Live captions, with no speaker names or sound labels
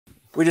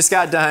We just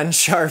got done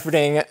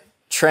sharpening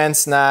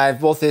Trent's knife,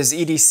 both his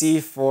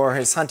EDC for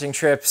his hunting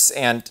trips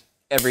and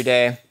every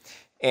day,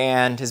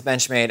 and his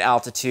Benchmade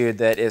Altitude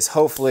that is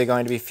hopefully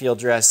going to be field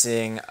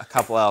dressing a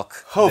couple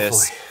elk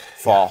this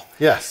fall.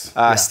 Yeah.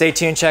 Yes. Stay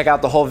tuned, check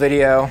out the whole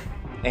video,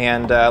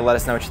 and let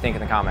us know what you think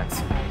in the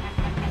comments.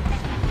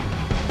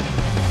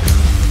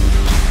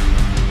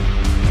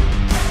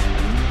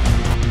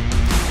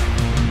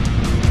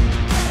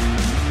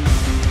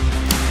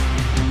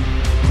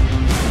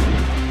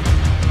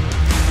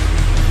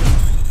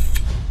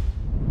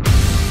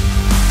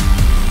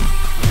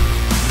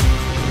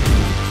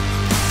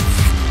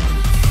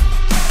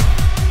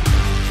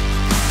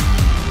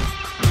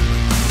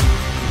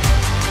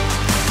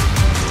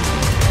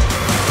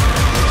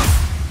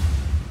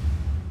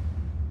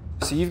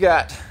 So you've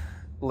got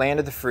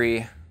landed the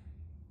free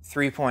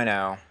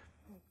 3.0.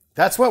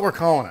 That's what we're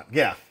calling it,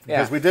 yeah.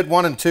 Because we did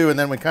 1 and 2 and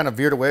then we kind of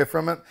veered away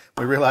from it.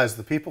 We realized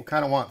the people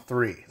kind of want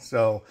 3.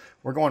 So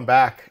we're going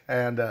back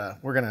and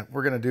we're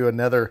gonna do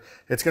another,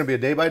 it's gonna be a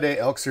day-by-day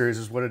elk series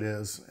is what it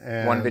is.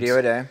 And 1 video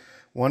a day.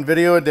 1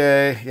 video a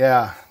day,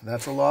 yeah.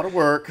 That's a lot of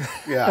work.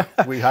 Yeah,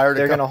 we hired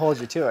They're gonna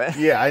hold you to it.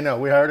 Yeah, I know.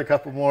 We hired a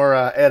couple more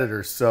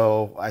editors.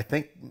 So I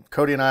think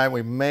Cody and I,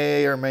 we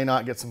may or may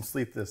not get some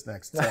sleep this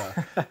next,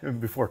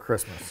 before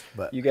Christmas.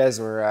 But you guys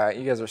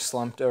were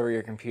slumped over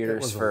your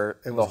computers for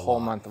the whole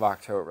month of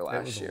October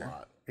last year.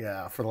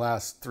 Yeah, for the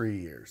last 3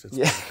 years.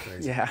 It's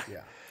crazy. Yeah.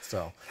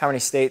 So how many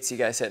states you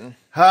guys hitting?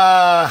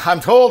 I'm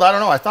told, I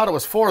don't know, I thought it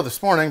was 4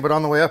 this morning, but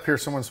on the way up here,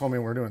 someone told me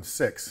we're doing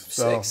 6.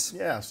 So 6.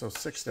 yeah, so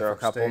 6 Throw a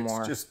couple states.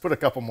 more. Just put a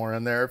couple more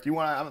in there. If you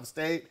want to have a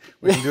state,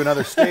 we can do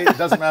another state. It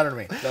doesn't matter to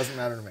me. It doesn't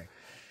matter to me.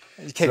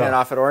 You kicking it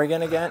off at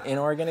Oregon again? In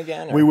Oregon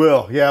again? Or? We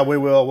will. Yeah, we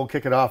will. We'll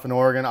kick it off in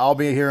Oregon. I'll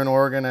be here in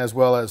Oregon as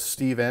well as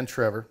Steve and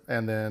Trevor.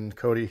 And then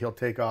Cody, he'll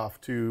take off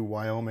to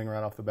Wyoming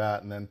right off the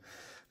bat. And then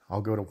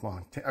I'll go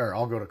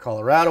to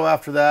Colorado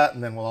after that.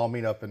 And then we'll all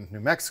meet up in New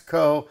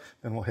Mexico.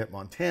 Then we'll hit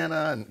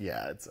Montana. And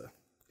yeah,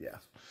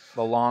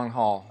 The long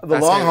haul. The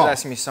long haul.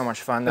 That's going to be so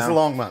much fun, though. It's a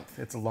long month.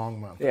 It's a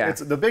long month. Yeah.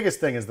 The biggest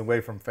thing is the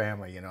away from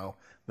family, you know.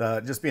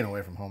 Just being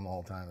away from home the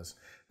whole time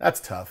that's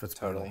tough. It's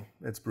totally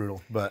brutal. It's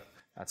brutal, but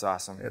that's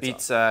awesome.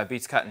 Beats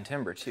cutting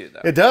timber too,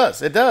 though. It does.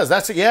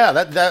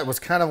 That was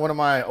kind of one of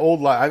my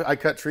old I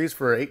cut trees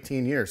for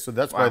 18 years, so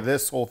that's why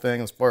this whole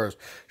thing, as far as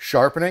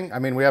sharpening, I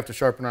mean, we have to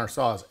sharpen our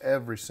saws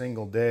every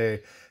single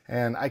day,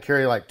 and I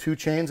carry like 2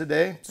 chains a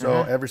day.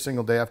 So every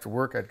single day after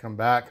work, I'd come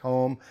back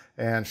home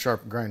and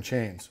grind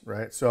chains,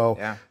 right? So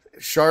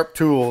sharp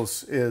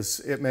tools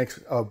it makes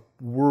a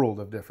world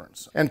of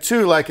difference. And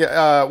 2, like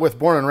with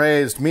Born and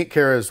Raised, meat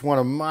care is one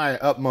of my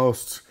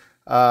utmost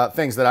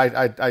things that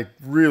I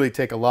really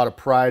take a lot of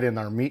pride in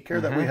our meat care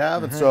that we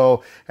have.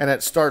 And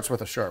it starts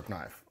with a sharp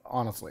knife,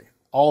 honestly.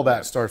 All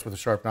that starts with a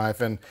sharp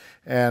knife. And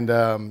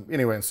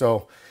anyway,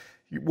 so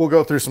we'll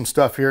go through some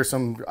stuff here,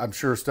 I'm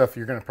sure stuff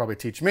you're going to probably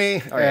teach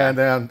me, and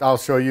then I'll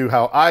show you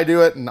how I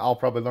do it, and I'll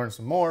probably learn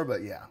some more,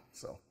 but yeah,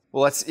 so.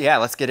 Well, let's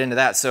get into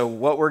that. So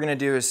what we're going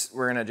to do is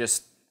we're going to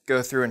just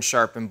go through and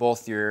sharpen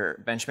both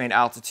your Benchmade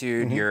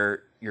Altitude,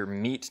 your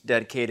meat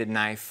dedicated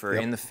knife for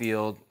in the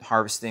field,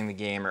 harvesting the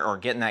game or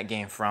getting that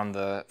game from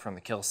the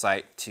kill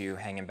site to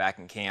hanging back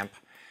in camp.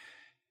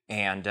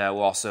 And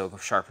we'll also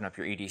sharpen up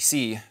your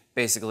EDC,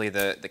 basically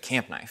the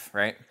camp knife,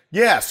 right?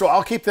 Yeah, so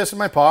I'll keep this in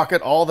my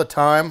pocket all the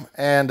time.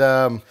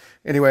 And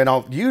anyway, and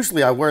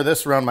I wear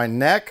this around my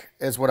neck,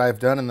 is what I've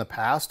done in the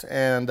past.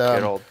 And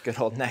good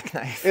old neck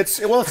knife. It's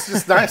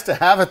just nice to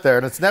have it there.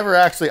 And it's never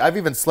actually, I've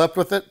even slept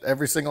with it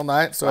every single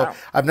night. So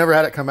I've never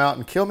had it come out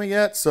and kill me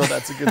yet. So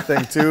that's a good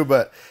thing too.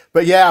 But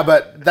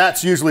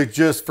that's usually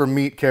just for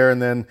meat care.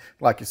 And then,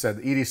 like you said,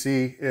 the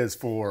EDC is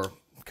for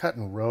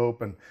cutting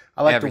rope, and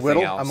I like to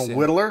whittle. I'm a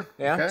whittler.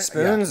 Yeah, okay?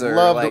 spoons or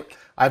like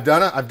I've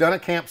done a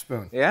camp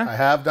spoon. Yeah, I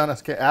have done a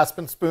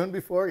aspen spoon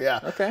before. Yeah.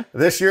 Okay.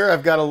 This year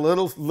I've got a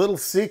little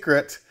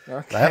secret.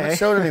 Okay. I haven't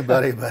showed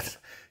anybody, but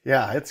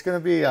yeah, it's gonna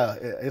be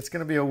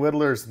a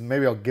whittler's.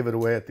 Maybe I'll give it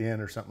away at the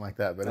end or something like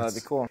that. But that'd be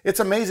cool.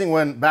 It's amazing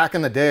when back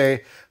in the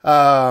day.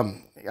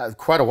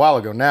 Quite a while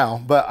ago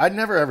now, but I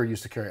never ever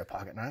used to carry a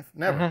pocket knife.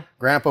 Never.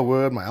 Grandpa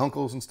would, my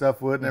uncles and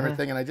stuff would, and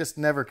everything, and I just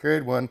never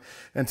carried one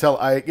until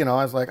I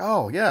was like,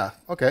 oh yeah,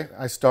 okay.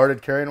 I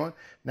started carrying one.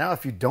 Now,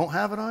 if you don't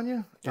have it on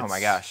you, oh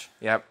my gosh,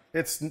 yep.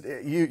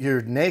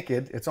 You're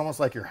naked. It's almost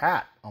like your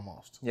hat,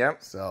 almost.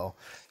 Yep. So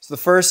the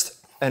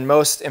first and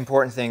most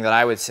important thing that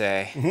I would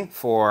say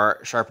for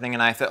sharpening a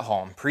knife at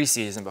home,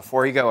 pre-season,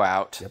 before you go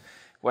out,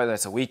 whether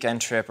it's a weekend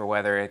trip or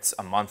whether it's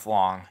a month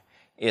long,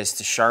 is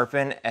to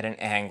sharpen at an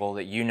angle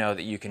that you know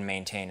that you can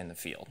maintain in the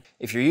field.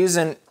 If you're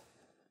using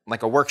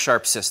like a work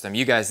sharp system,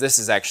 you guys, this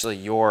is actually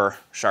your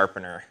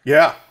sharpener.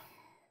 Yeah.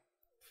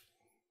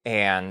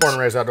 And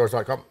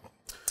bornandraisedoutdoors.com.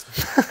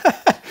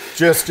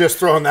 just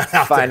throwing that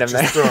out Find there.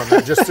 Them just there. throwing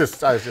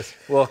that. I was just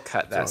we'll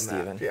cut that,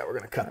 Steven. Yeah, we're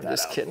gonna cut that.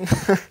 Just kidding.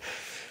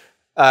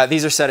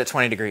 These are set at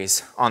 20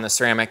 degrees on the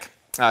ceramic.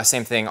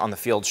 Same thing on the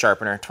field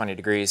sharpener, 20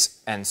 degrees.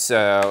 And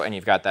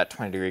you've got that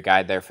 20-degree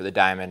guide there for the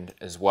diamond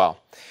as well.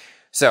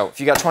 So if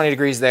you got 20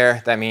 degrees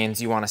there, that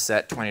means you want to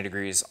set 20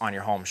 degrees on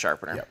your home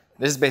sharpener. Yep.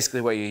 This is basically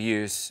what you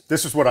use.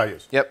 This is what I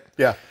use. Yep.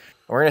 Yeah.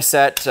 We're going to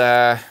set,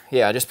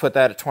 I just put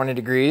that at 20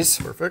 degrees.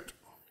 Perfect.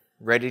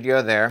 Ready to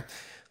go there.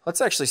 Let's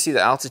actually see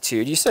the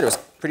altitude. You said it was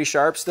pretty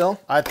sharp still?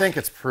 I think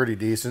it's pretty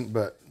decent,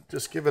 but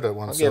just give it a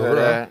once I'm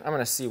over. going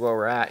to see where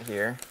we're at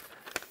here.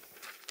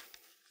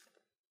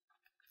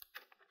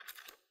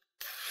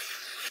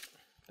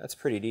 That's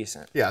pretty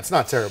decent. Yeah, it's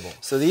not terrible.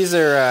 So these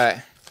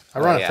are... I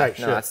run a tight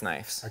ship. No, that's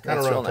nice. I kind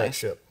of run a tight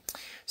ship.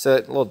 So a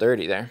little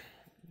dirty there.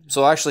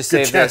 So I'll actually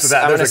save this.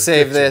 I'm going to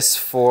save this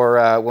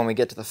for when we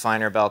get to the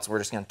finer belts. We're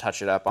just going to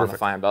touch it up on the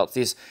fine belts.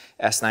 These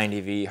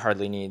S90V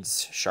hardly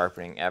needs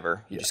sharpening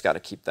ever. You just got to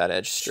keep that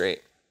edge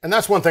straight. And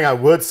that's one thing I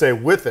would say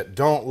with it.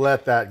 Don't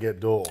let that get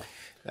dull.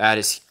 That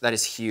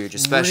is huge,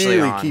 especially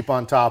really keep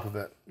on top of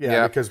it.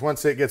 Yeah, because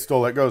once it gets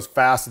dull, it goes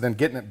fast, and then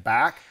getting it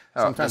back.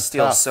 Sometimes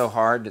steel's so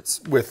hard.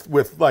 It's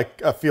with like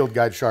a field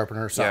guide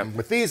sharpener or something. Yep.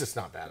 With these, it's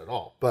not bad at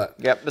all. But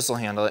yep, this will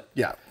handle it.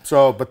 Yeah.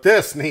 So, but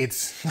this needs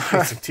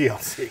some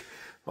TLC.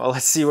 Well,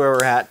 let's see where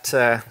we're at.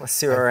 Let's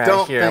see where we're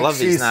at here. I love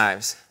these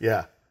knives.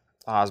 Yeah.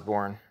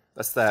 Osborne.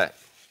 That's that.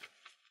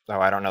 Oh,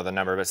 I don't know the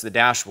number, but it's the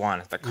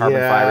 -1. The carbon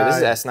fiber. This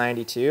is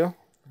S92.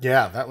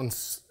 Yeah, that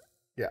one's.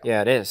 Yeah.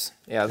 Yeah, it is.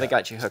 Yeah, they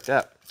got you hooked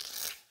up.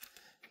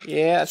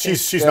 Yeah, I think,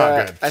 she's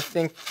not good. I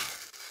think.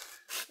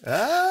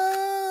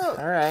 Oh.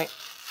 All right.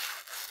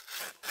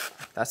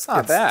 That's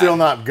not bad. It's still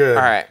not good.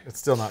 All right. It's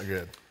still not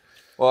good.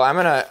 Well, I'm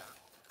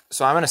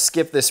gonna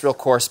skip this real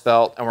coarse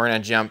belt, and we're gonna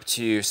jump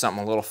to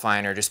something a little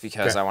finer, just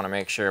because I want to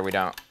make sure we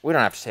don't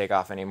have to take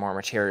off any more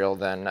material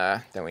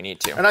than we need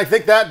to. And I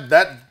think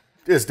that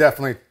is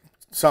definitely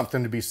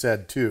something to be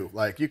said too.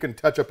 Like, you can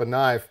touch up a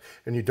knife,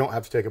 and you don't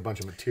have to take a bunch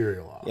of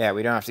material off. Yeah,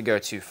 we don't have to go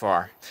too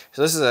far.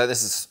 So this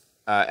is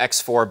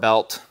X4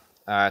 belt.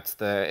 It's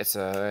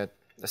the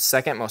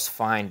second most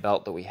fine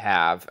belt that we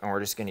have, and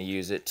we're just going to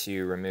use it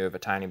to remove a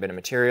tiny bit of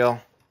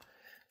material.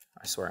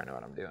 I swear I know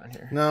what I'm doing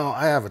here. No,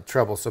 I have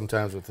trouble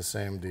sometimes with the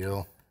same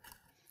deal.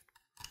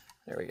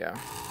 There we go.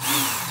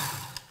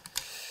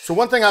 So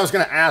one thing I was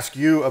going to ask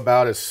you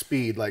about is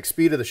speed, like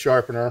speed of the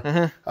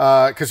sharpener.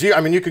 Because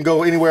you can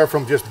go anywhere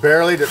from just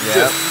barely to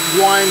just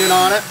winding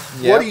on it.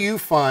 Yep. What do you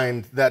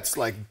find that's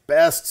like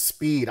best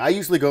speed? I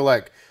usually go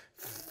like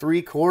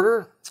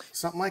 3/4,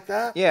 something like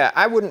that. Yeah,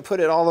 I wouldn't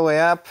put it all the way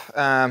up.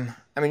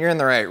 I mean, you're in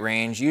the right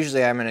range.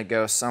 Usually I'm going to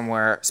go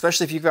somewhere,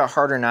 especially if you've got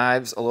harder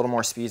knives, a little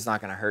more speed's not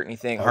going to hurt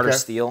anything. Harder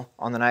steel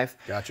on the knife.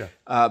 Gotcha.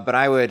 But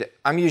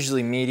I'm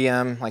usually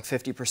medium, like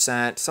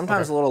 50%,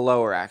 sometimes a little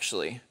lower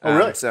actually. Oh,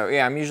 really? So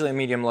yeah, I'm usually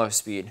medium-low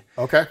speed.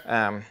 Okay.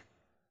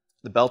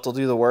 The belt will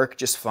do the work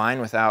just fine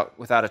without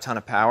a ton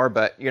of power,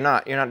 but you're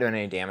not doing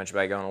any damage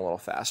by going a little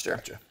faster.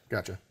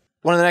 Gotcha.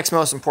 One of the next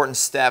most important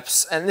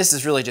steps, and this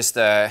is really just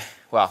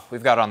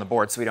we've got it on the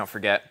board so we don't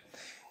forget,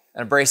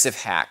 an abrasive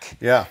hack.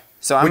 Yeah.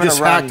 So I'm going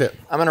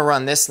to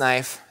run this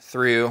knife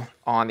through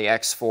on the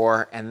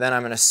X4, and then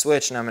I'm going to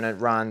switch and I'm going to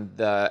run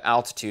the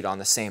altitude on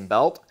the same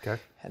belt.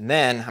 Okay. And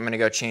then I'm going to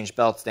go change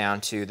belts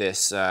down to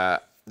this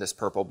this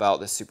purple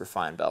belt, this super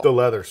fine belt. The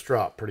leather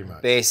strop, pretty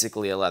much.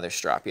 Basically a leather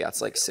strop. Yeah,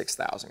 it's like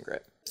 6,000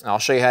 grit. And I'll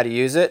show you how to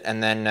use it,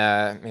 and then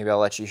maybe I'll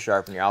let you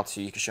sharpen your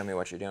altitude. You can show me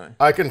what you're doing.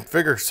 I can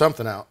figure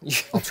something out.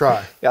 I'll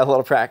try. Got a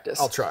little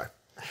practice. I'll try.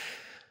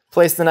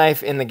 Place the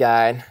knife in the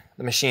guide.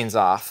 The machine's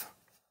off.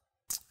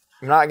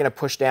 I'm not going to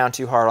push down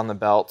too hard on the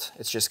belt.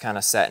 It's just kind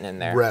of setting in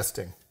there.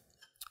 Resting.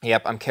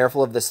 Yep, I'm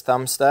careful of this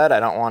thumb stud. I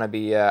don't want to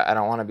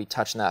be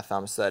touching that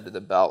thumb stud to the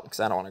belt because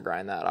I don't want to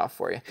grind that off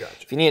for you. Gotcha.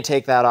 If you need to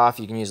take that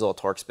off, you can use a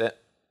little Torx bit,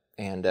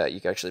 and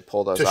you can actually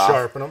pull those off. To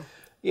sharpen them.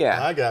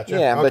 Yeah, I gotcha.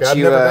 Yeah, okay, but I've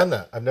never done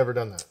that. I've never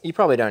done that. You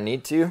probably don't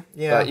need to.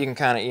 Yeah. But you can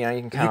kind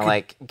of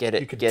like get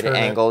it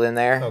angled in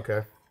there.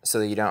 Okay. So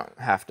that you don't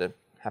have to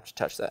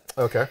touch that.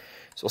 Okay.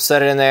 So we'll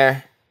set it in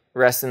there,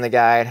 rest in the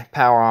guide,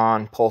 power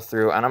on, pull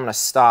through, and I'm going to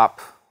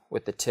stop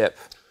with the tip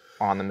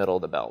on the middle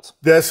of the belt.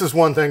 This is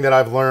one thing that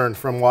I've learned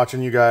from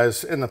watching you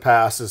guys in the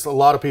past is a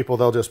lot of people,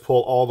 they'll just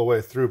pull all the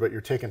way through, but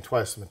you're taking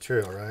twice the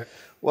material, right?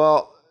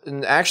 Well,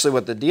 and actually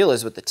what the deal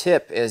is with the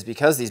tip is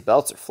because these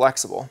belts are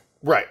flexible.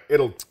 Right.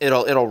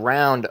 It'll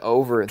round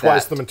over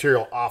twice the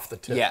material off the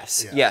tip.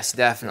 Yes. Yeah. Yes,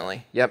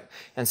 definitely. Yep.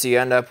 And so you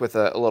end up with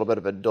a little bit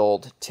of a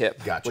dulled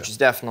tip, gotcha. Which is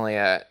definitely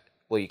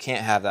you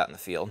can't have that in the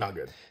field. Not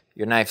good.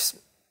 Your knife's,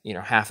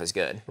 half as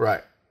good.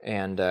 Right.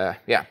 And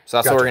yeah, so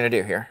that's what we're going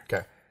to do here.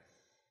 Okay.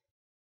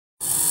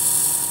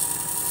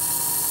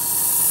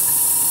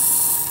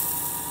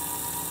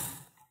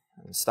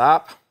 And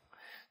stop.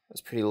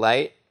 It's pretty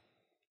light.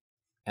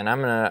 And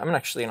I'm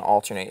actually gonna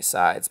alternate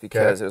sides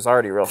because it was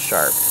already real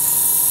sharp.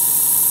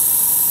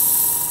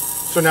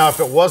 So now if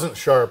it wasn't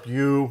sharp,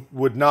 you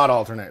would not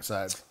alternate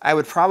sides? I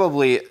would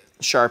probably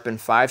sharpen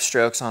 5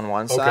 strokes on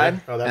one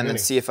side then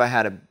see if I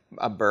had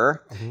a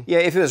burr. Yeah,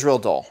 if it was real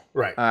dull.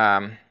 Right.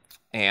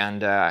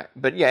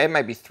 But yeah, it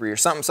might be 3 or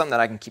something that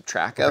I can keep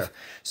track of.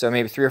 So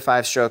maybe 3 or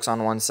 5 strokes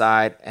on one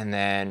side, and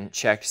then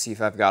check to see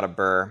if I've got a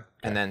burr,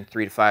 and then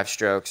 3 to 5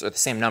 strokes, or the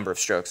same number of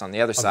strokes on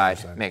the other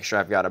side, make sure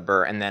I've got a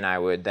burr, and then I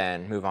would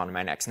then move on to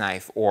my next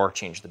knife or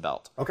change the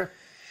belt. Okay.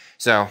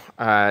 So,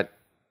 and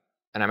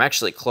I'm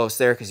actually close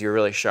there because you're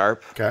really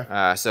sharp.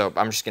 Okay. So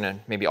I'm just gonna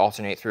maybe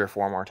alternate 3 or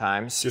 4 more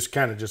times. Just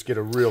kind of just get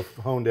a real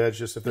honed edge,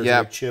 just if there's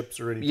any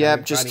chips or anything.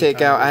 Yep, just take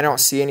out. I don't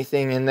see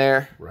anything in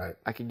there. Right.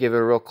 I could give it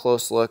a real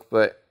close look,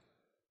 but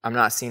I'm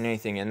not seeing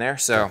anything in there.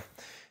 So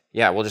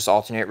yeah, we'll just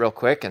alternate real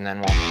quick and then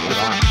we'll move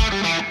on.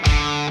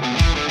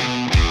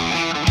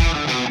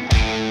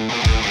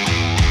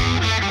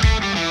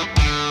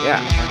 Yeah,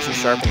 why don't you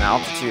sharpen the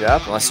altitude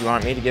up unless you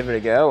want me to give it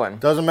a go. And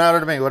doesn't matter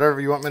to me, whatever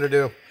you want me to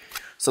do.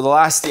 So the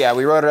last,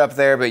 we wrote it up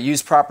there, but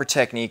use proper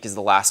technique is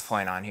the last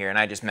point on here, and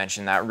I just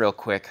mentioned that real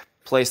quick.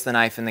 Place the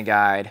knife in the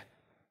guide,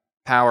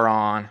 power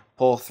on,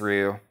 pull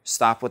through,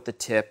 stop with the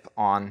tip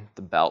on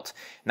the belt.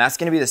 And that's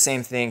gonna be the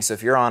same thing, so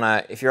if you're on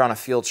a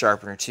field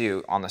sharpener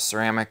too, on the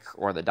ceramic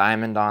or the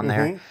diamond on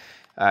there,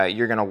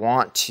 you're gonna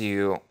want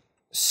to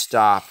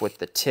stop with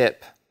the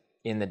tip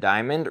in the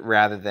diamond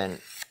rather than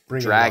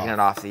dragging it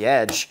off the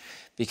edge,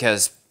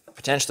 because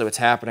potentially what's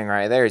happening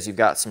right there is you've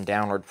got some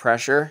downward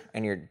pressure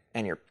and you're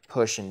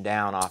pushing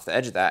down off the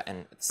edge of that,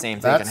 and the same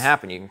thing can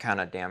happen. You can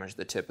kind of damage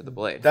the tip of the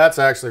blade. That's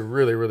actually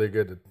really, really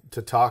good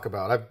to talk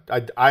about.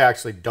 I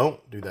actually don't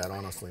do that,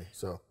 honestly.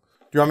 So,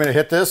 do you want me to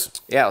hit this?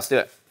 Yeah, let's do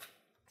it.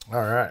 All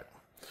right.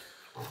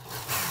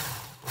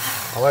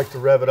 I like to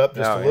rev it up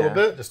just a little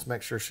bit, just to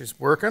make sure she's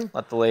working.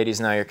 Let the ladies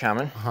know you're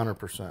coming.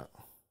 100%.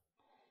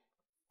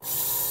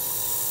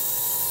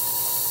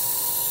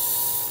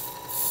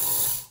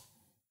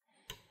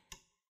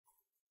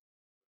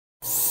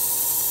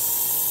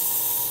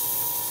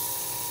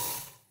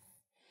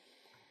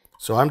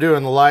 So I'm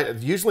doing the light.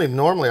 Usually,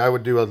 normally I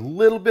would do a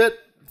little bit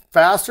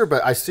faster,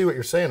 but I see what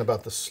you're saying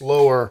about the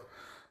slower,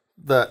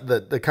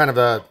 the kind of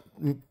a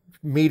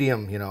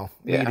medium,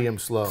 medium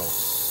slow.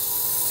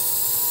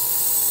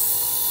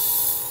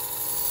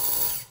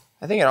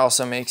 I think it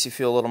also makes you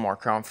feel a little more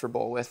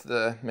comfortable with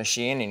the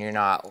machine, and you're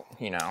not,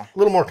 a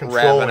little more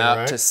controlling,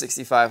 revving up to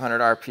 6,500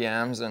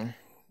 RPMs. And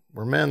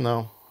we're men,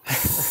 though.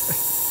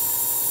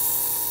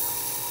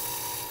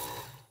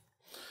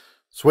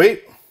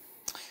 Sweet.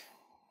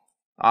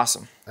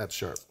 Awesome. That's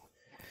sharp.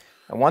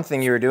 And one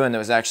thing you were doing that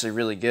was actually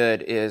really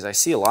good is I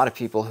see a lot of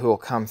people who will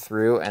come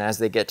through, and as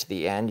they get to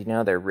the end,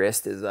 their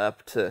wrist is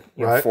up to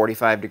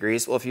 45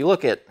 degrees. Well, if you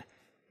look at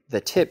the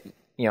tip,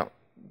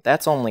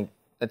 that's only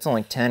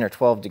 10 or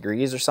 12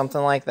 degrees or something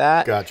like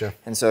that. Gotcha.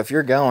 And so if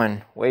you're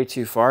going way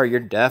too far,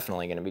 you're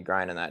definitely going to be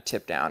grinding that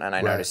tip down. And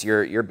I notice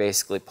you're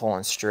basically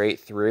pulling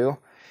straight through,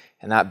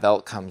 and that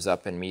belt comes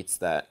up and meets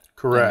that.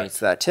 Correct. And meets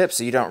that tip,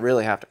 so you don't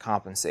really have to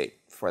compensate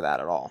for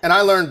that at all. And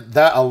I learned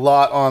that a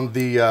lot on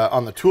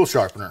the tool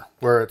sharpener,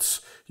 where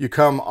you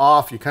come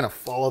off, you kind of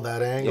follow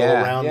that angle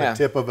around the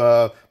tip of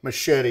a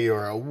machete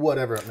or a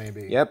whatever it may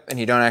be. Yep, and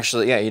you don't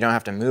actually, you don't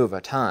have to move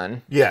a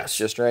ton. Yes. It's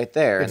just right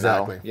there.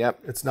 Exactly. Yep.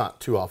 It's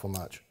not too awful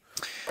much.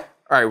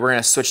 All right, we're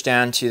gonna switch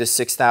down to the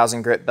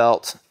 6,000 grit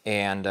belt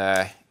and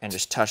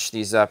just touch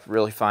these up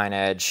really fine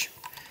edge,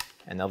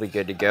 and they'll be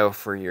good to go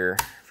for your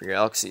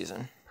elk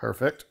season.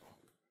 Perfect.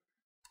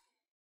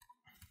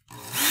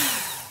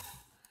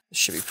 This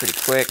should be pretty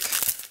quick.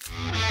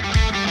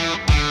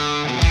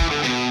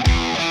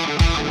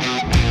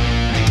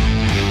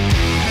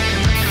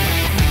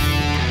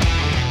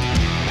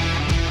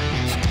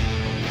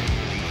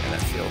 Yeah,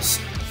 that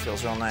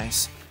feels real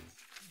nice.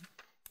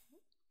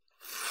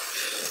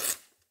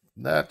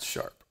 That's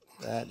sharp.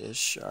 That is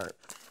sharp.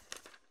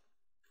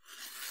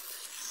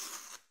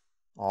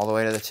 All the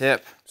way to the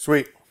tip.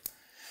 Sweet.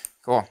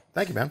 Cool.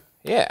 Thank you, man.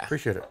 Yeah.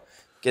 Appreciate it.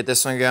 Get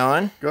this one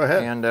going. Go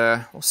ahead. And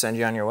we'll send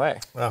you on your way.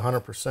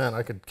 100%.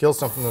 I could kill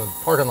something in the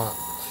parking lot.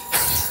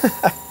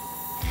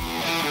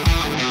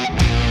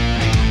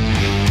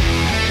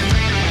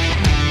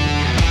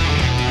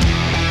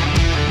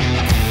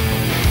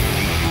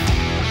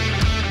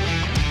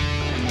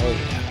 Oh,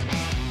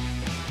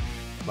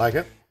 yeah. Like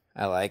it?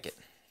 I like it.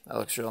 That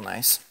looks real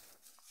nice.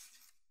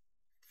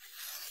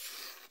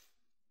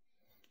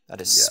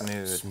 That is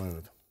smooth.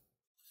 Smooth.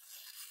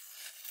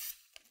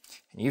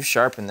 And you've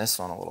sharpened this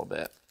one a little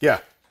bit. Yeah.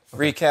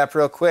 Okay. Recap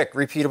real quick.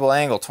 Repeatable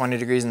angle, 20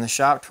 degrees in the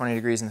shop, 20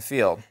 degrees in the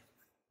field.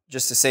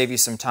 Just to save you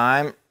some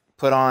time,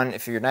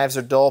 if your knives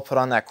are dull, put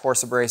on that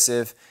coarse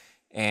abrasive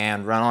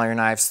and run all your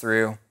knives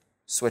through.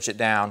 Switch it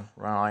down,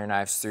 run all your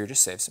knives through,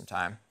 just save some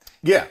time.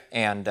 Yeah.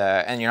 And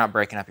you're not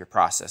breaking up your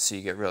process, so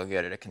you get real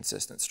good at a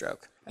consistent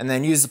stroke. And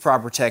then use the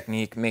proper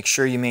technique. Make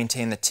sure you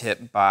maintain the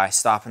tip by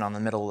stopping on the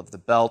middle of the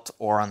belt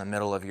or on the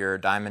middle of your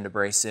diamond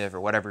abrasive or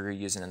whatever you're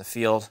using in the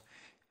field.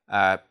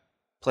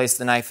 Place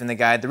the knife in the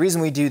guide. The reason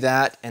we do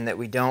that and that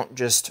we don't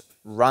just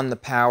run the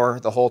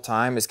power the whole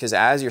time is because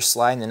as you're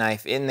sliding the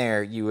knife in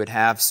there, you would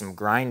have some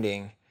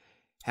grinding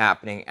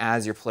happening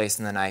as you're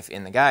placing the knife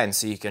in the guide, and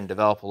so you can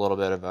develop a little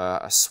bit of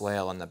a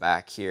swale in the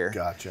back here.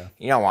 Gotcha.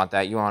 You don't want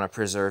that. You want to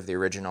preserve the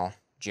original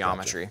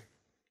geometry.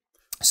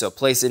 Gotcha. So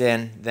place it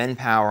in, then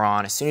power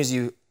on. As soon as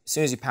you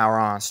power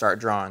on, start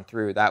drawing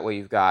through. That way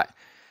you've got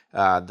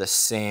the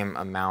same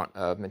amount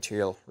of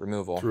material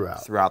removal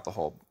throughout the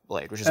whole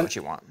blade, which is what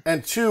you want.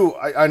 And two,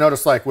 I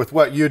noticed like with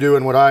what you do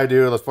and what I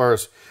do, as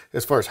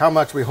far as how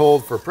much we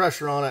hold for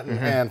pressure on it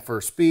and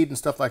for speed and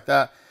stuff like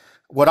that.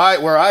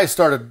 Where I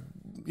started,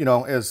 you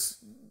know, is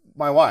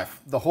my wife.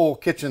 The whole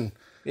kitchen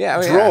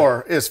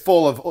drawer is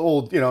full of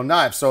old, you know,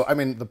 knives. So I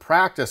mean, the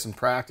practice and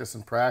practice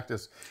and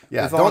practice.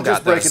 Yeah, don't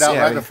just break it out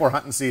right before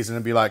hunting season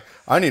and be like,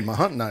 I need my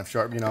hunting knife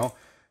sharp. You know,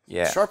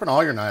 sharpen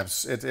all your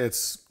knives.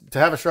 It's to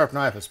have a sharp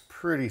knife is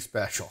pretty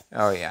special.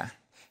 Oh yeah,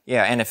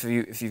 yeah. And if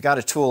you've got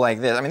a tool like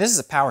this, I mean, this is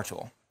a power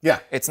tool. Yeah,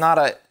 it's not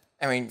a.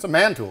 I mean, it's a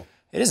man tool.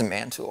 It is a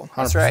man tool. 100%.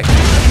 That's right.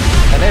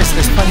 And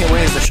there's plenty of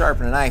ways to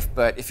sharpen a knife,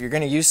 but if you're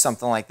going to use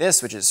something like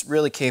this, which is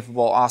really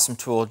capable, awesome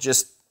tool,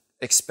 just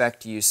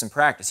expect to use some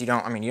practice. You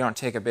don't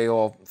take a big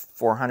old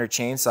 400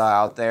 chainsaw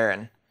out there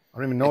and. I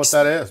don't even know what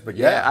that is, but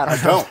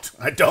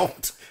I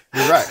don't.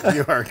 You're right.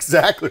 You are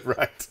exactly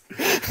right.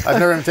 I've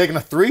never even taken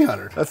a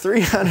 300. A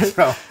 300.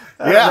 So,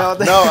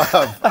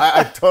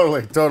 I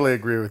totally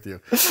agree with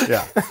you.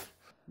 Yeah.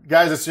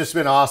 Guys, it's just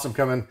been awesome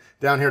coming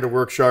down here to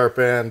work Sharp,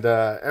 and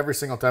every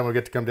single time we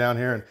get to come down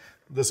here and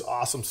this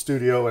awesome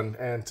studio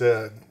and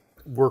to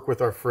work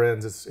with our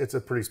friends, it's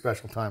a pretty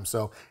special time.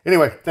 So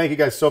anyway, thank you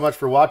guys so much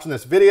for watching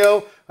this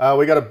video.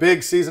 We got a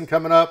big season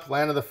coming up,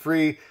 Land of the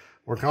Free.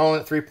 We're calling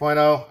it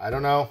 3.0. I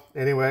don't know.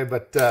 Anyway,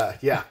 but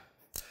yeah.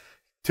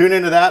 Tune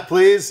into that,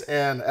 please.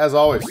 And as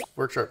always,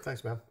 work sharp.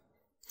 Thanks, man.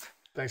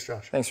 Thanks,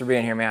 Josh. Thanks for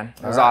being here, man.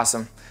 It was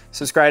awesome.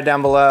 Subscribe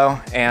down below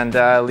and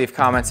leave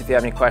comments if you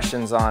have any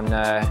questions on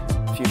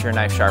future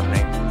knife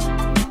sharpening.